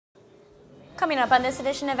Coming up on this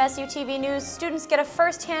edition of SuTV News, students get a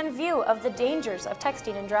first-hand view of the dangers of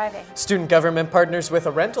texting and driving. Student government partners with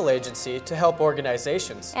a rental agency to help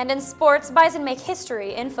organizations. And in sports, Bison make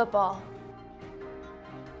history in football.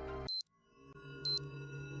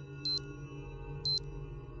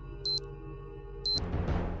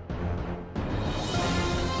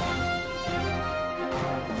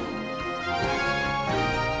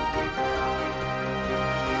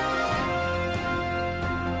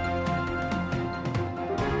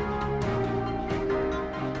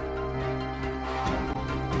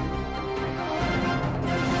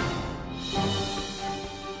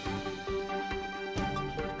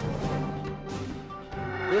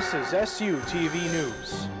 This is SuTV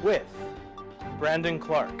News with Brandon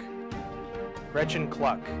Clark, Gretchen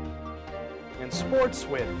Cluck, and Sports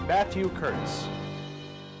with Matthew Kurtz.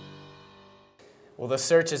 Well, the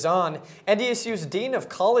search is on. NDSU's Dean of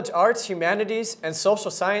College Arts, Humanities, and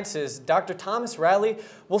Social Sciences, Dr. Thomas Riley,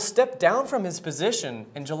 will step down from his position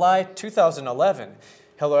in July 2011.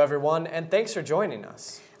 Hello, everyone, and thanks for joining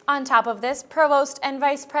us. On top of this, Provost and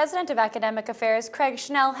Vice President of Academic Affairs Craig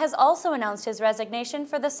Schnell has also announced his resignation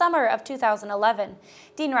for the summer of 2011.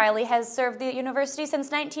 Dean Riley has served the university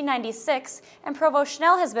since 1996, and Provost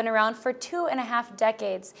Schnell has been around for 2.5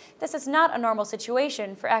 decades. This is not a normal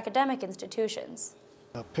situation for academic institutions.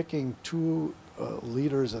 Picking two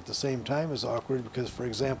leaders at the same time is awkward because, for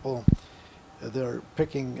example, they're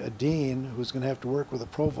picking a dean who's going to have to work with a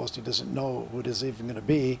provost. He doesn't know who it is even going to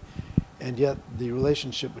be. And yet the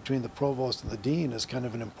relationship between the provost and the dean is kind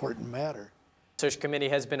of an important matter. The search committee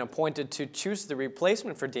has been appointed to choose the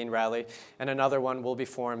replacement for Dean Riley, and another one will be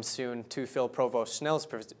formed soon to fill Provost Schnell's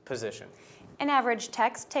position. An average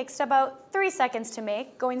text takes about 3 seconds to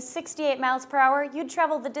make. Going 68 miles per hour, you'd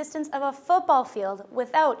travel the distance of a football field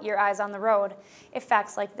without your eyes on the road. If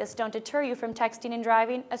facts like this don't deter you from texting and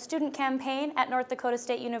driving, a student campaign at North Dakota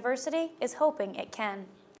State University is hoping it can.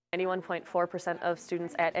 91.4% of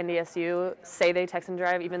students at NDSU say they text and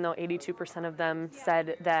drive, even though 82% of them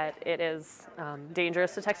said that it is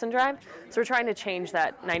dangerous to text and drive. So we're trying to change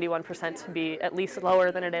that 91% to be at least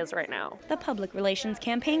lower than it is right now. The Public Relations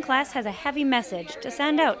campaign class has a heavy message to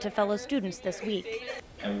send out to fellow students this week.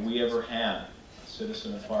 Have we ever had a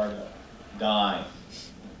citizen of Fargo die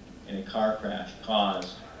in a car crash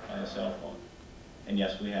caused by a cell phone? And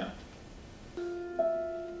yes, we have.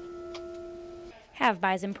 Have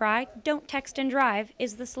Bison pride, don't text and drive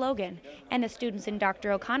is the slogan, and the students in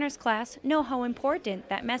Dr. O'Connor's class know how important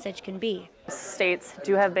that message can be. States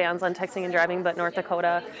do have bans on texting and driving, but North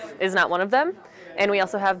Dakota is not one of them. And we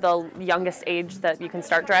also have the youngest age that you can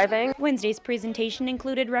start driving. Wednesday's presentation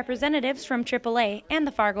included representatives from AAA and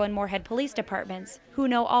the Fargo and Moorhead Police Departments, who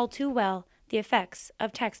know all too well the effects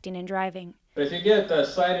of texting and driving. But if you get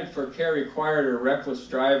cited for care required or reckless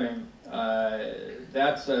driving,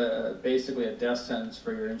 that's basically a death sentence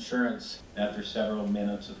for your insurance. After several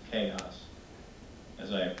minutes of chaos,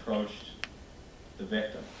 as I approached the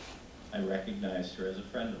victim, I recognized her as a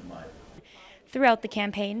friend of mine. Throughout the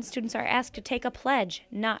campaign, students are asked to take a pledge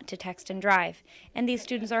not to text and drive, and these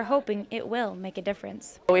students are hoping it will make a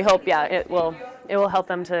difference. We hope, yeah, it will help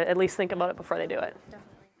them to at least think about it before they do it.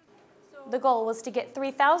 The goal was to get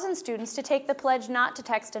 3,000 students to take the pledge not to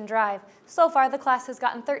text and drive. So far, the class has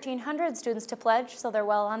gotten 1,300 students to pledge, so they're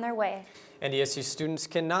well on their way. NDSU students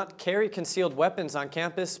cannot carry concealed weapons on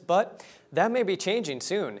campus, but that may be changing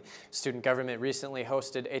soon. Student government recently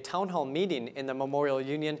hosted a town hall meeting in the Memorial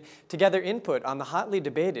Union to gather input on the hotly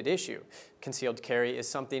debated issue. Concealed carry is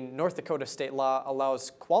something North Dakota state law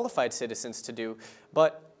allows qualified citizens to do,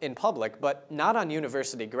 in public, but not on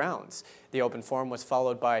university grounds. The open forum was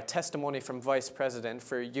followed by testimony from Vice President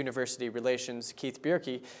for University Relations Keith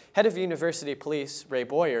Bierke, Head of University Police Ray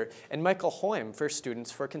Boyer, and Michael Hoym for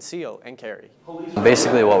Students for Conceal and Carry.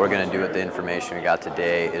 Basically what we're going to do with the information we got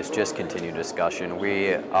today is just continue discussion.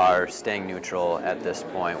 We are staying neutral at this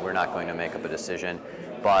point. We're not going to make up a decision,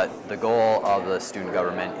 but the goal of the student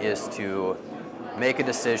government is to make a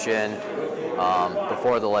decision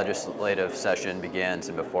before the legislative session begins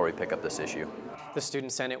and before we pick up this issue. The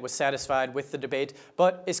Student Senate was satisfied with the debate,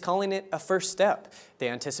 but is calling it a first step. They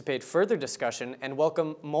anticipate further discussion and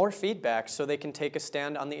welcome more feedback so they can take a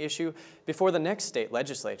stand on the issue before the next state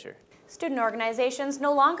legislature. Student organizations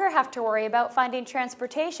no longer have to worry about finding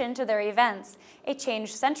transportation to their events. A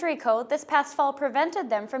changed Century Code this past fall prevented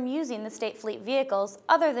them from using the state fleet vehicles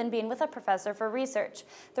other than being with a professor for research.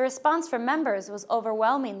 The response from members was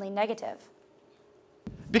overwhelmingly negative.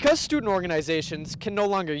 Because student organizations can no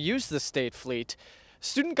longer use the state fleet,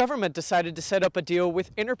 student government decided to set up a deal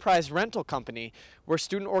with Enterprise Rental Company, where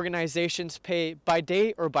student organizations pay by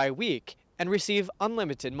day or by week and receive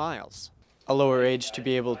unlimited miles. A lower age to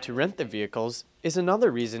be able to rent the vehicles is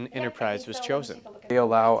another reason Enterprise was chosen. They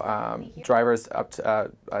allow drivers up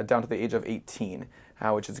to, down to the age of 18,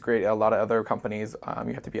 which is great. A lot of other companies,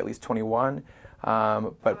 you have to be at least 21,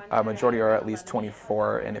 but a majority are at least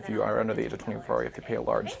 24, and if you are under the age of 24, you have to pay a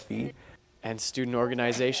large fee. And student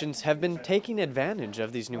organizations have been taking advantage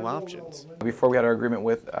of these new options. Before we had our agreement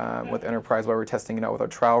with Enterprise, while we were testing it out with our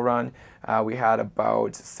trial run, we had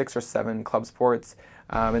about 6 or 7 club sports,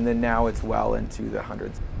 and then now it's well into the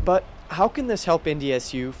hundreds. But how can this help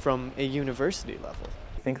NDSU from a university level?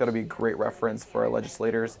 I think that'll be a great reference for our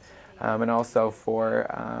legislators and also for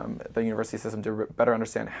the university system to better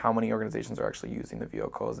understand how many organizations are actually using the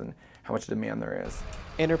vehicles and how much demand there is.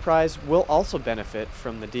 Enterprise will also benefit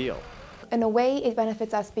from the deal. In a way, it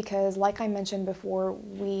benefits us because, like I mentioned before,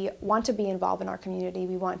 we want to be involved in our community.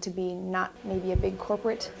 We want to be not maybe a big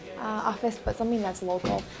corporate office, but something that's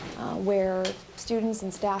local, where students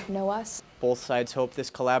and staff know us. Both sides hope this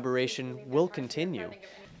collaboration will continue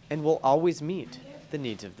and will always meet the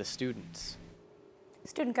needs of the students.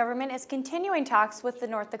 Student government is continuing talks with the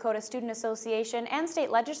North Dakota Student Association and state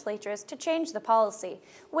legislatures to change the policy.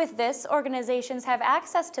 With this, organizations have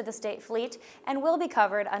access to the state fleet and will be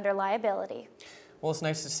covered under liability. Well, it's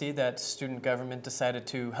nice to see that student government decided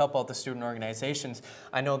to help out the student organizations.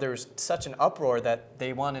 I know there was such an uproar that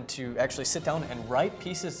they wanted to actually sit down and write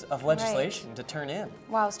pieces of legislation to turn in.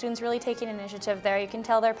 Wow, students really taking initiative there. You can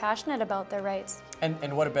tell they're passionate about their rights.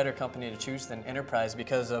 And what a better company to choose than Enterprise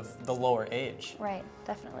because of the lower age. Right,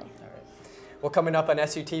 definitely. All right. Well, coming up on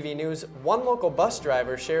SuTV News, one local bus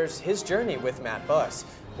driver shares his journey with Matt Bus.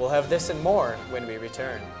 We'll have this and more when we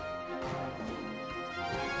return.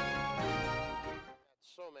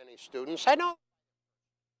 Students, I know.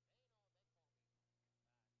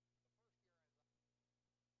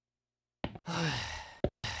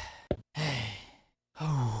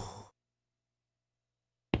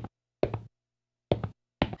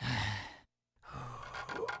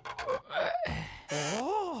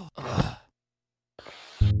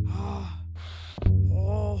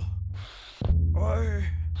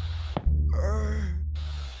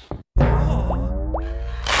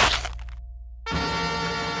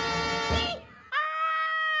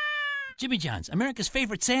 Jimmy John's, America's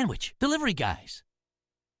favorite sandwich. Delivery guys.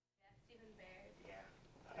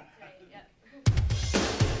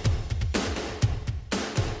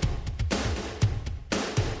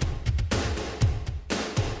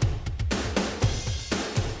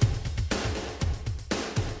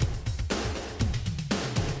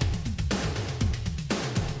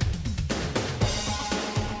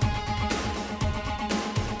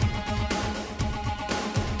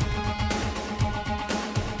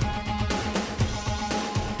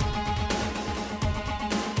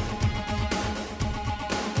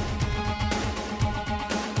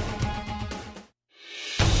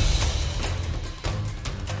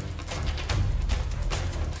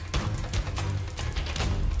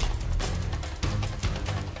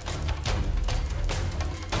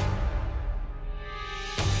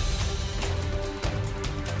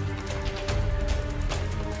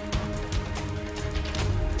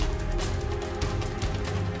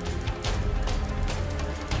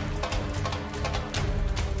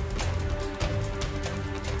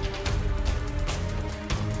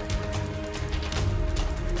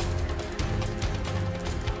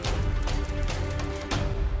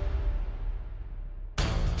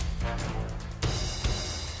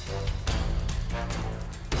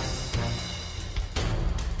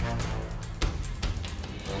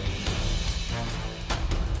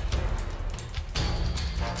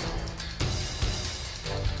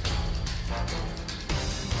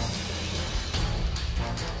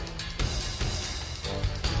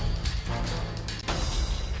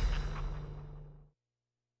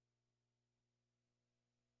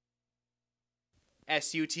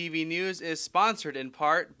 SuTV News is sponsored in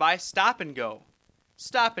part by Stop and Go.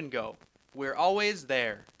 Stop and Go. We're always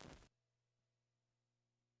there.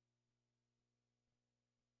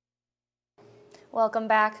 Welcome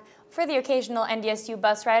back. For the occasional NDSU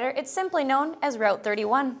bus rider, it's simply known as Route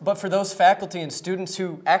 31. But for those faculty and students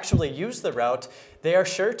who actually use the route, they are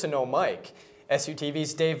sure to know Mike.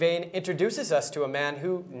 SuTV's Dave Vane introduces us to a man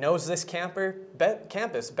who knows this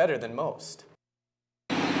campus better than most.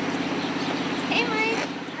 Hey, Mike.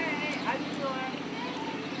 Hey, how you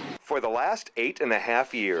doing? For the last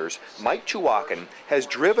 8.5 years, Mike Chuakin has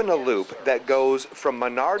driven a loop that goes from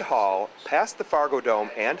Menard Hall past the Fargo Dome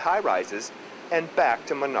and high-rises and back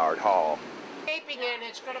to Menard Hall. And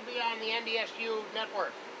it's going to be on the NDSU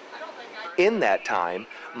network. In that time,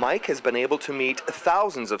 Mike has been able to meet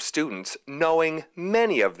thousands of students, knowing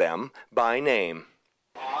many of them by name.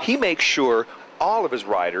 He makes sure all of his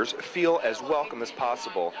riders feel as welcome as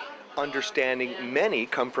possible, understanding many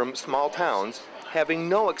come from small towns, having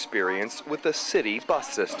no experience with the city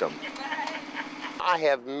bus system. I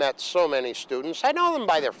have met so many students. I know them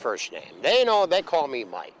by their first name. They call me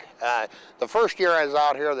Mike. The first year I was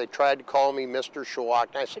out here, they tried to call me Mr. Shawak.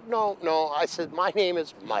 And I said, no. I said, my name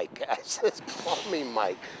is Mike. I said, call me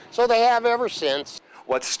Mike. So they have ever since.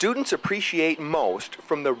 What students appreciate most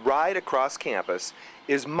from the ride across campus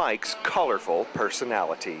is Mike's colorful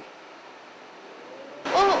personality.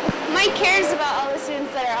 Well, Mike cares about all the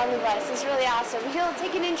students that are on the bus. It's really awesome. He'll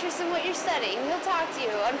take an interest in what you're studying. He'll talk to you.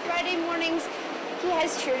 On Friday mornings, he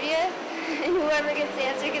has trivia, and whoever gets the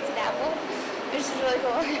answer gets an apple, which is really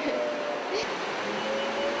cool.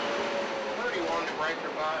 Where do you want to ride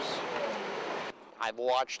your bus? I've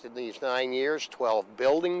watched in these 9 years 12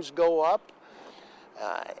 buildings go up.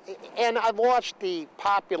 And I've watched the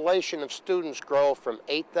population of students grow from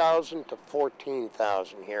 8,000 to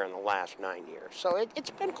 14,000 here in the last 9 years. So it's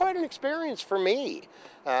been quite an experience for me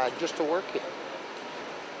just to work here.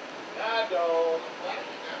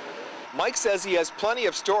 Mike says he has plenty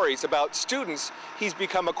of stories about students he's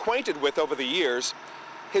become acquainted with over the years.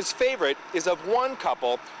 His favorite is of one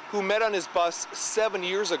couple who met on his bus 7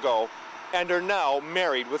 years ago and are now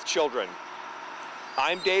married with children.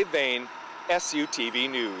 I'm Dave Vane, SuTV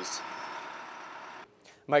News.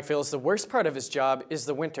 Mike feels the worst part of his job is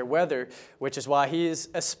the winter weather, which is why he is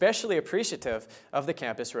especially appreciative of the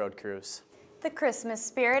campus road crews. The Christmas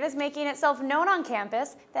spirit is making itself known on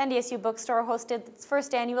campus. The NDSU bookstore hosted its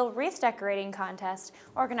first annual wreath decorating contest.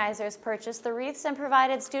 Organizers purchased the wreaths and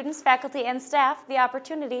provided students, faculty, and staff the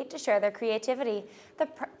opportunity to share their creativity. The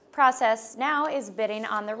process now is bidding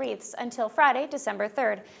on the wreaths until Friday, December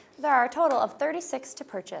 3rd. There are a total of 36 to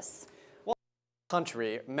purchase.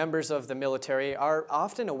 Country, members of the military are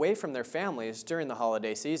often away from their families during the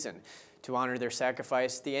holiday season. To honor their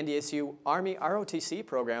sacrifice, the NDSU Army ROTC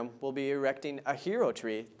program will be erecting a hero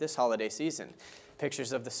tree this holiday season.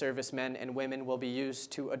 Pictures of the servicemen and women will be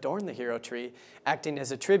used to adorn the hero tree, acting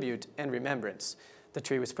as a tribute and remembrance. The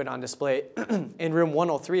tree was put on display in room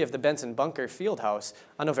 103 of the Benson Bunker Fieldhouse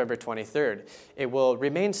on November 23rd. It will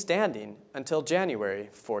remain standing until January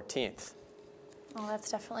 14th. Oh,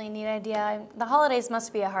 that's definitely a neat idea. The holidays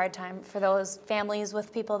must be a hard time for those families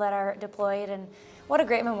with people that are deployed, and what a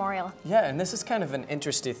great memorial. Yeah, and this is kind of an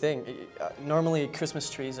interesting thing. Normally, Christmas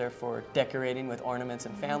trees are for decorating with ornaments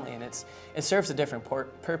and family, and it serves a different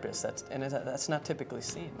purpose. That's not typically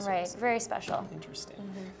seen. So right, very special. Interesting.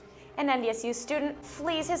 An NDSU student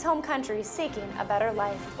flees his home country seeking a better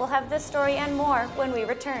life. We'll have this story and more when we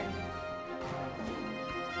return.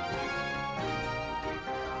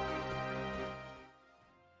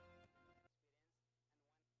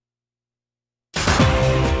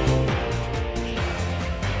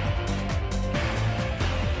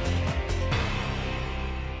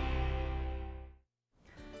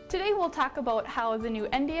 Today we'll talk about how the new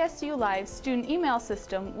NDSU Live student email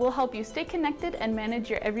system will help you stay connected and manage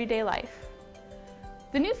your everyday life.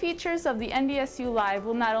 The new features of the NDSU Live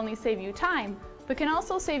will not only save you time, but can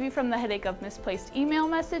also save you from the headache of misplaced email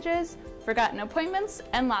messages, forgotten appointments,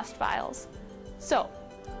 and lost files. So,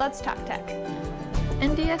 let's talk tech.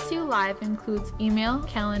 NDSU Live includes email,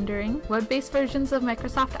 calendaring, web-based versions of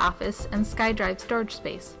Microsoft Office, and SkyDrive storage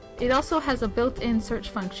space. It also has a built-in search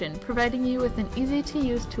function, providing you with an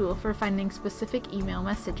easy-to-use tool for finding specific email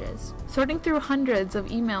messages. Sorting through hundreds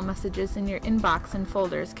of email messages in your inbox and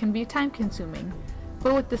folders can be time-consuming,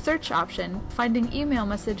 but with the search option, finding email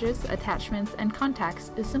messages, attachments, and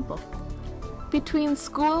contacts is simple. Between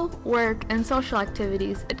school, work, and social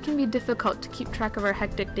activities, it can be difficult to keep track of our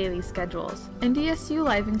hectic daily schedules. NDSU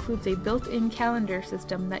Live includes a built-in calendar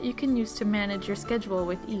system that you can use to manage your schedule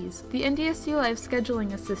with ease. The NDSU Live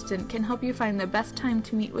scheduling assistant can help you find the best time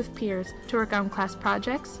to meet with peers, to work on class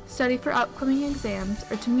projects, study for upcoming exams,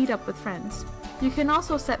 or to meet up with friends. You can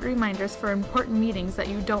also set reminders for important meetings that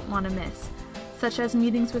you don't want to miss, such as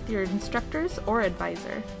meetings with your instructors or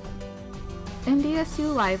advisor.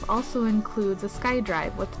 NDSU Live also includes a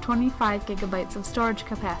SkyDrive with 25 gigabytes of storage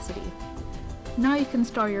capacity. Now you can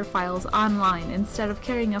store your files online instead of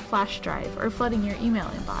carrying a flash drive or flooding your email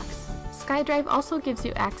inbox. SkyDrive also gives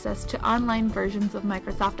you access to online versions of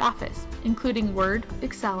Microsoft Office, including Word,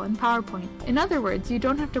 Excel, and PowerPoint. In other words, you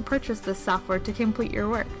don't have to purchase this software to complete your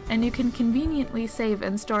work, and you can conveniently save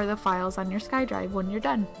and store the files on your SkyDrive when you're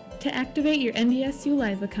done. To activate your NDSU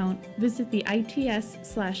Live account, visit the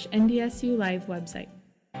ITS/NDSU Live website.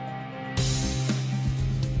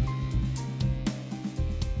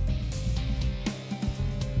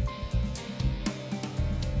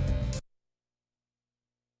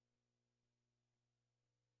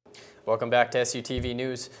 Welcome back to SuTV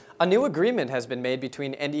News. A new agreement has been made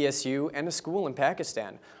between NDSU and a school in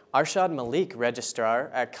Pakistan. Arshad Malik, registrar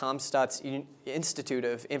at Comstock's Institute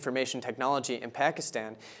of Information Technology in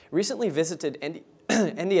Pakistan, recently visited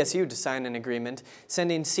NDSU to sign an agreement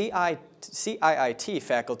sending CIIT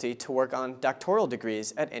faculty to work on doctoral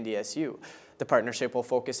degrees at NDSU. The partnership will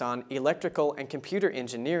focus on electrical and computer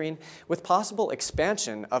engineering with possible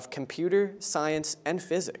expansion of computer science and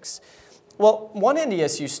physics. Well, one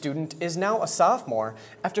NDSU student is now a sophomore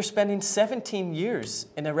after spending 17 years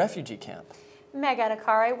in a refugee camp. Meg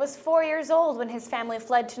Adhikari was 4 years old when his family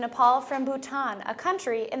fled to Nepal from Bhutan, a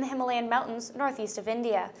country in the Himalayan mountains northeast of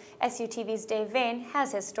India. SuTV's Dave Vane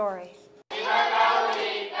has his story.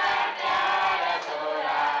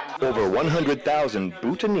 Over 100,000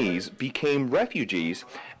 Bhutanese became refugees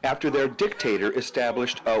after their dictator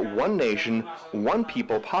established a one nation, one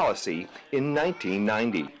people policy in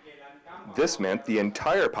 1990. This meant the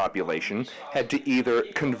entire population had to either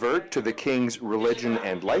convert to the king's religion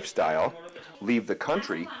and lifestyle, leave the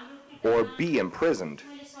country, or be imprisoned.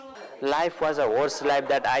 Life was the worst life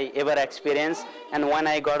that I ever experienced, and when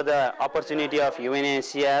I got the opportunity of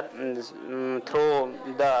UNHCR through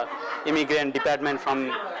the immigrant department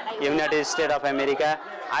from United States of America,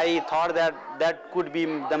 I thought that that could be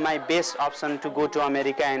my best option to go to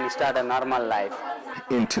America and start a normal life.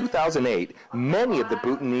 In 2008, many of the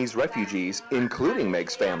Bhutanese refugees, including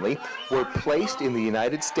Meg's family, were placed in the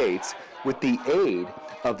United States with the aid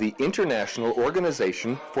of the International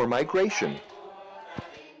Organization for Migration.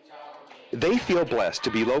 They feel blessed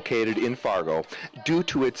to be located in Fargo due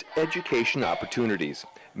to its education opportunities.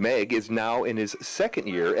 Meg is now in his second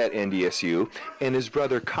year at NDSU, and his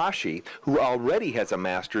brother Kashi, who already has a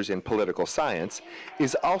master's in political science,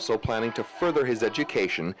 is also planning to further his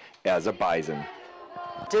education as a bison.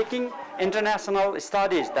 Taking international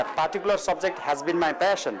studies, that particular subject has been my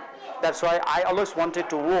passion. That's why I always wanted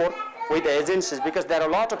to work with agencies, because there are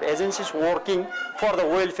a lot of agencies working for the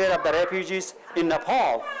welfare of the refugees in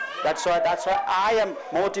Nepal. That's why I am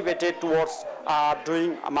motivated towards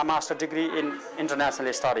doing my master's degree in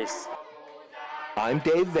international studies. I'm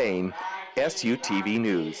Dave Vane, SuTV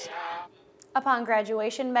News. Upon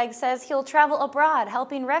graduation, Meg says he'll travel abroad,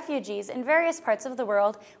 helping refugees in various parts of the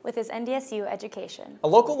world with his NDSU education. A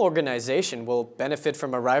local organization will benefit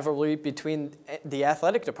from a rivalry between the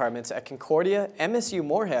athletic departments at Concordia, MSU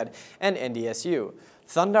Moorhead, and NDSU.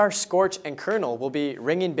 Thundar, Scorch, and Colonel will be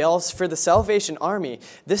ringing bells for the Salvation Army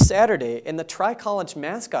this Saturday in the Tri-College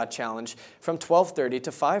Mascot Challenge from 12:30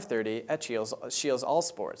 to 5:30 at Shields All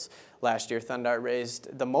Sports. Last year, Thundar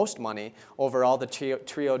raised the most money. Overall, the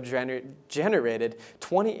trio generated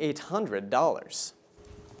 $2,800.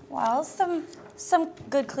 Well, some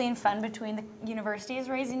good, clean fun between the universities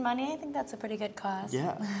raising money. I think that's a pretty good cause.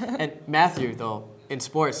 Yeah. And Matthew, though, in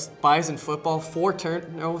sports, Bison football, 4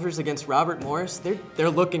 turnovers against Robert Morris. They're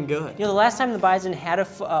looking good. You know, the last time the Bison had a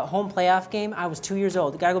home playoff game, I was 2 years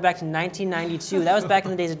old. Got to go back to 1992. That was back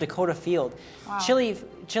in the days of Dakota Field. Wow. Chilly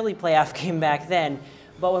playoff game back then.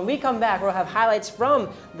 But when we come back, we'll have highlights from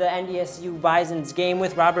the NDSU Bison's game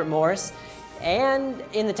with Robert Morris. And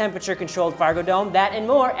in the temperature-controlled Fargo Dome, that and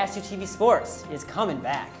more, SuTV Sports is coming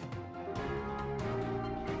back.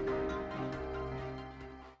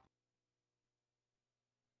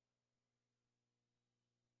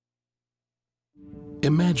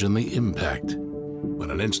 Imagine the impact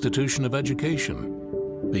when an institution of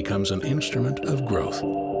education becomes an instrument of growth,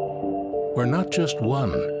 where not just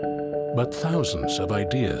one, but thousands of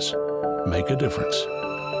ideas make a difference,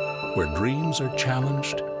 where dreams are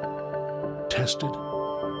challenged, tested,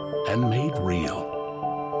 and made real.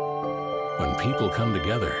 When people come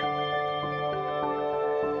together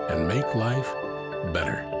and make life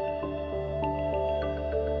better.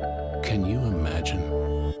 Can you imagine?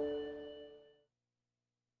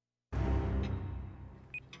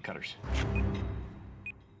 Cutters.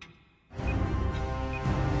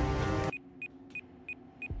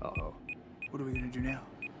 Uh-oh. What are we gonna do now?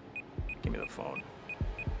 Give me the phone.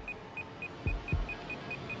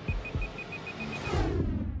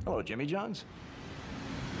 Hello, Jimmy John's.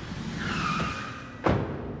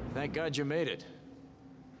 Thank God you made it.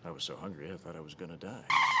 I was so hungry, I thought I was gonna die.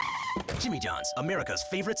 Jimmy John's, America's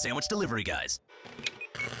favorite sandwich delivery guys.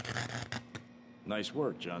 Nice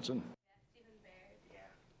work, Johnson.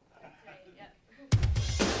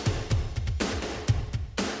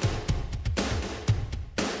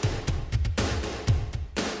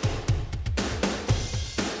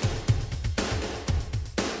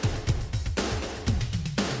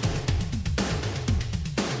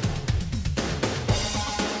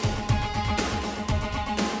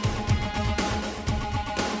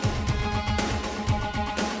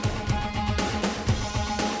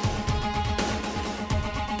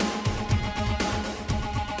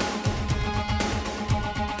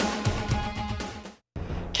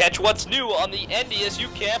 Catch what's new on the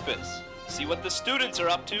NDSU campus. See what the students are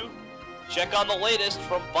up to. Check on the latest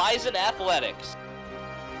from Bison Athletics.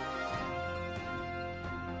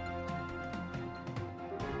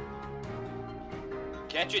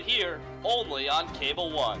 Catch it here, only on Cable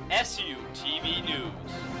 1, SuTV News.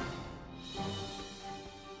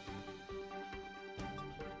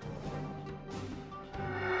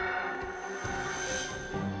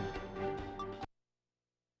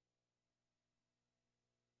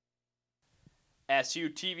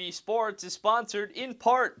 SuTV Sports is sponsored in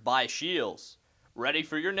part by Scheels. Ready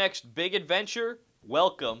for your next big adventure?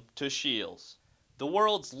 Welcome to Scheels, the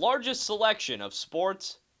world's largest selection of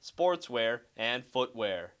sports, sportswear, and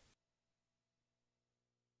footwear.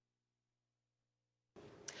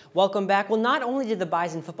 Welcome back. Well, not only did the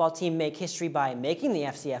Bison football team make history by making the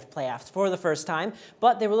FCF playoffs for the first time,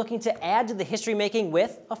 but they were looking to add to the history-making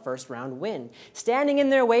with a first-round win. Standing in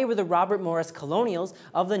their way were the Robert Morris Colonials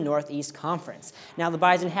of the Northeast Conference. Now the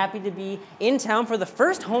Bison happy to be in town for the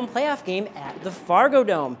first home playoff game at the Fargo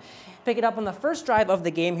Dome. Pick it up on the first drive of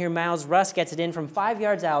the game here. Miles Russ gets it in from 5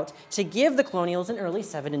 yards out to give the Colonials an early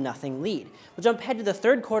 7-0 lead. We'll jump ahead to the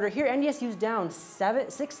third quarter. Here NDSU's down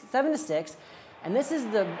 7-6. And this is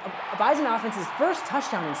the Bison offense's first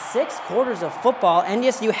touchdown in 6 quarters of football.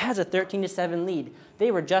 NDSU has a 13-7 lead. They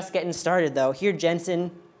were just getting started, though. Here, Jensen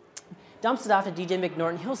dumps it off to DJ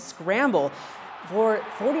McNorton. He'll scramble for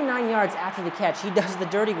 49 yards after the catch. He does the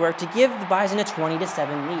dirty work to give the Bison a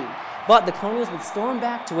 20-7 lead. But the Colonials would storm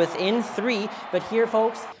back to within 3. But here,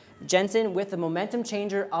 folks, Jensen with the momentum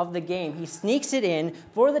changer of the game. He sneaks it in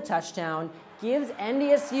for the touchdown, gives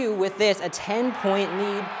NDSU with this a 10-point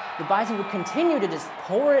lead. The Bison would continue to just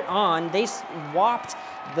pour it on. They swapped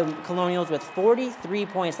the Colonials with 43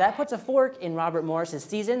 points. That puts a fork in Robert Morris's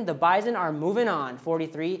season. The Bison are moving on.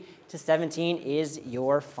 43-17 is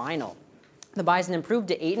your final. The Bison improved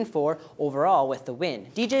to 8-4 overall with the win.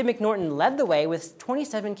 DJ McNorton led the way with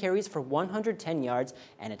 27 carries for 110 yards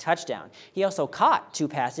and a touchdown. He also caught 2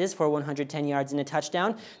 passes for 110 yards and a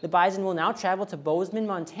touchdown. The Bison will now travel to Bozeman,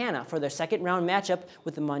 Montana for their second-round matchup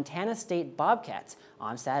with the Montana State Bobcats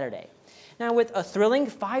on Saturday. Now, with a thrilling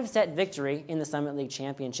 5-set victory in the Summit League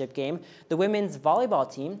Championship game, the women's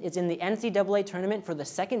volleyball team is in the NCAA tournament for the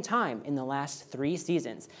second time in the last 3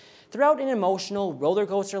 seasons. Throughout an emotional, roller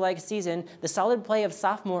coaster-like season, the solid play of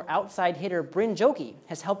sophomore outside hitter Bryn Joki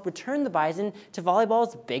has helped return the Bison to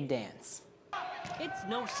volleyball's big dance. It's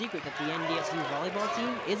no secret that the NDSU volleyball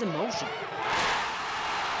team is emotional.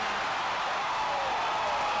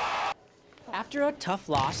 After a tough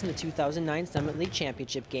loss in the 2009 Summit League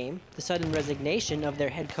Championship game, the sudden resignation of their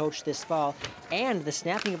head coach this fall, and the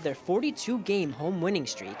snapping of their 42-game home winning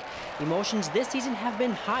streak, emotions this season have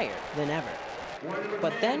been higher than ever.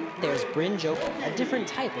 But then there's Bryn Joki, a different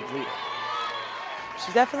type of leader.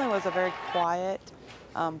 She definitely was a very quiet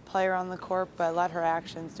player on the court, but let her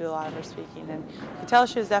actions do a lot of her speaking. And you could tell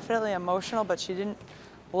she was definitely emotional, but she didn't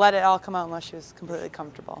let it all come out unless she was completely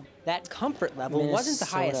comfortable. That comfort level wasn't the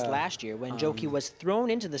highest last year when Joki was thrown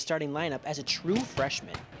into the starting lineup as a true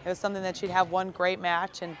freshman. It was something that she'd have one great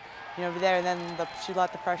match and be there, and then she'd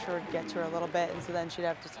let the pressure get to her a little bit, and so then she'd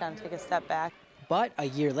have to kind of take a step back. But a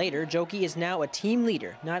year later, Joki is now a team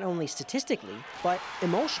leader, not only statistically, but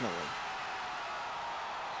emotionally.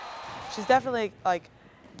 She's definitely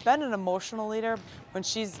been an emotional leader. When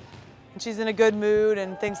she's in a good mood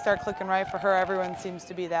and things start clicking right for her, everyone seems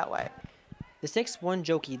to be that way. The 6'1"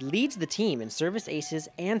 Joki leads the team in service aces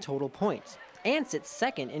and total points, and sits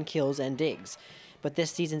second in kills and digs. But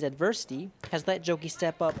this season's adversity has let Joki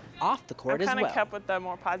step up off the court as well. I kind of kept with the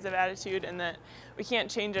more positive attitude, and that we can't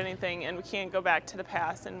change anything and we can't go back to the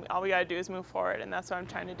past, and all we got to do is move forward, and that's what I'm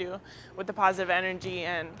trying to do with the positive energy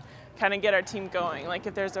and kind of get our team going. Like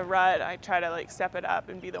if there's a rut, I try to step it up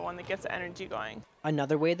and be the one that gets the energy going.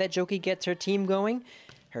 Another way that Joki gets her team going,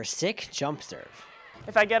 her sick jump serve.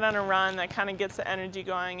 If I get on a run, that kind of gets the energy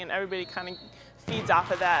going, and everybody kind of feeds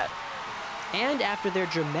off of that. And after their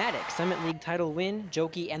dramatic Summit League title win,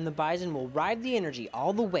 Joki and the Bison will ride the energy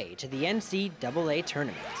all the way to the NCAA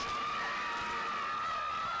tournament.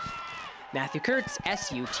 Matthew Kurtz,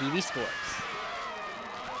 SuTV Sports.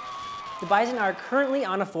 The Bison are currently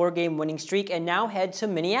on a 4-game winning streak and now head to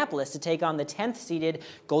Minneapolis to take on the 10th-seeded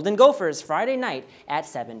Golden Gophers Friday night at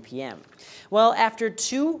 7 p.m. Well, after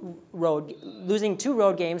losing 2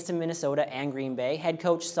 road games to Minnesota and Green Bay, head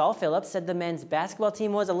coach Saul Phillips said the men's basketball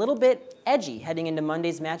team was a little bit edgy heading into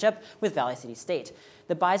Monday's matchup with Valley City State.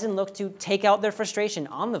 The Bison look to take out their frustration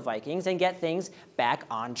on the Vikings and get things back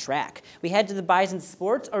on track. We head to the Bison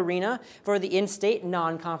Sports Arena for the in-state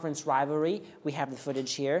non-conference rivalry. We have the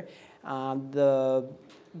footage here. The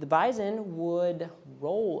the Bison would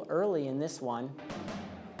roll early in this one.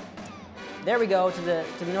 There we go to the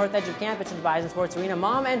north edge of campus to the Bison Sports Arena.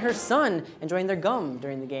 Mom and her son enjoying their gum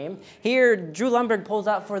during the game. Here, Drew Lumberg pulls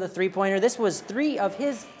out for the three-pointer. This was one of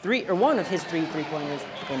his three three-pointers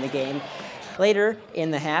in the game. Later in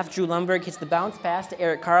the half, Drew Lumberg hits the bounce pass to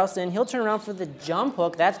Eric Carlson. He'll turn around for the jump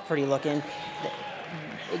hook. That's pretty looking.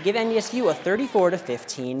 Give NDSU a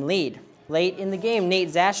 34-15 lead. Late in the game, Nate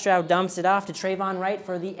Zastrow dumps it off to Trayvon Wright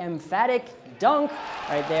for the emphatic dunk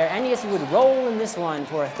right there. NDSU would roll in this one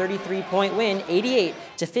for a 33-point win.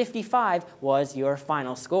 88-55 was your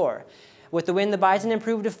final score. With the win, the Bison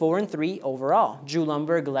improved to 4-3 overall. Drew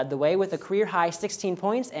Lumberg led the way with a career-high 16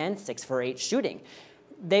 points and 6 for 8 shooting.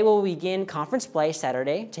 They will begin conference play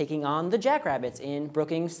Saturday, taking on the Jackrabbits in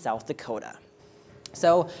Brookings, South Dakota.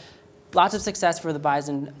 So, lots of success for the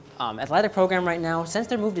Bison athletic program right now. Since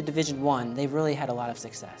their move to Division I, they've really had a lot of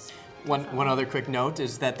success. One other quick note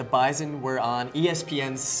is that the Bison were on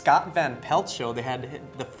ESPN's Scott Van Pelt show. They had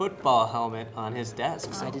the football helmet on his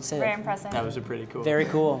desk. So I did say Very that. impressive. That was pretty cool. Very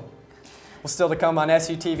cool. Well, still to come on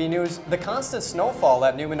SuTV News, the constant snowfall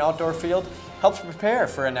at Newman Outdoor Field helps prepare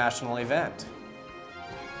for a national event.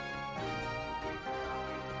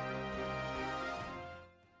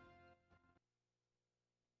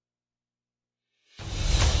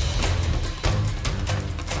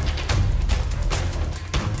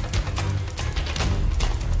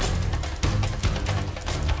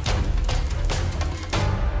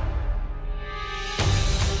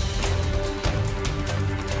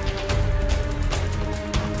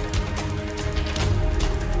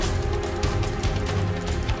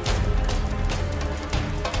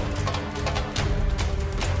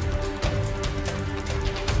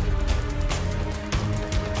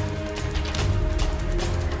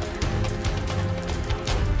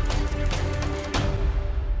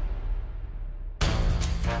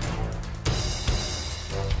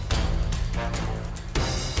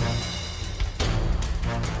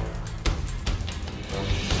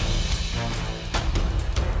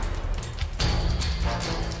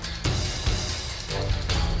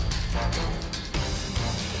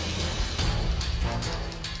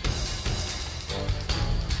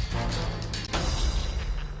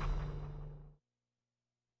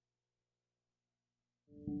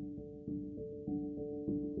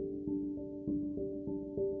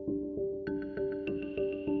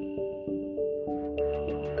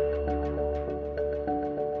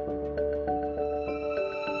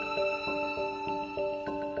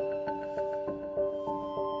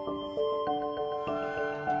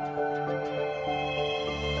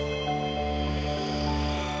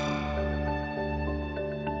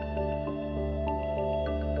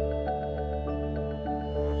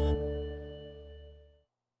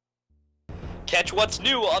 Catch what's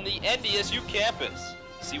new on the NDSU campus.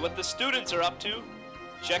 See what the students are up to.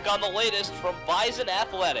 Check on the latest from Bison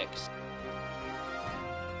Athletics.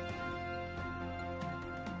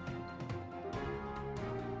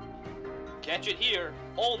 Catch it here,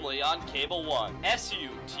 only on Cable 1,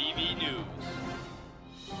 SuTV News.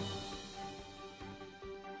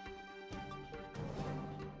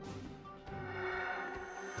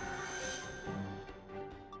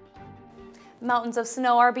 Mountains of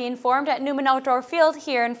snow are being formed at Newman Outdoor Field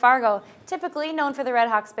here in Fargo. Typically known for the Red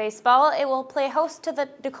Hawks baseball, it will play host to the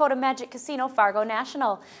Dakota Magic Casino Fargo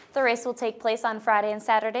National. The race will take place on Friday and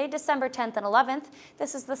Saturday, December 10th and 11th.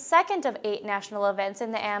 This is the second of 8 national events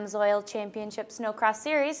in the AMSOIL Championship Snowcross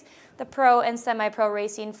Series. The pro and semi-pro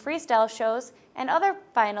racing freestyle shows and other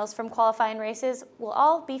finals from qualifying races will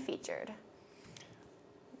all be featured.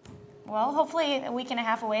 Well, hopefully a week and a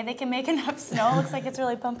half away they can make enough snow. Looks like it's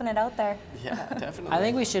really pumping it out there. Yeah, definitely. I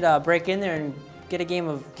think we should break in there and get a game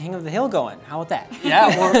of King of the Hill going. How about that?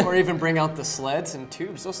 Yeah, or even bring out the sleds and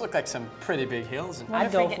tubes. Those look like some pretty big hills. And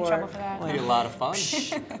I'd go for it. It'll be a lot of fun.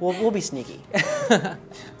 We'll be sneaky.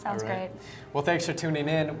 Sounds great. Well, thanks for tuning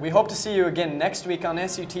in. We hope to see you again next week on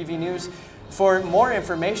SuTV News. For more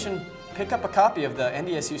information, pick up a copy of the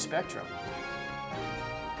NDSU Spectrum.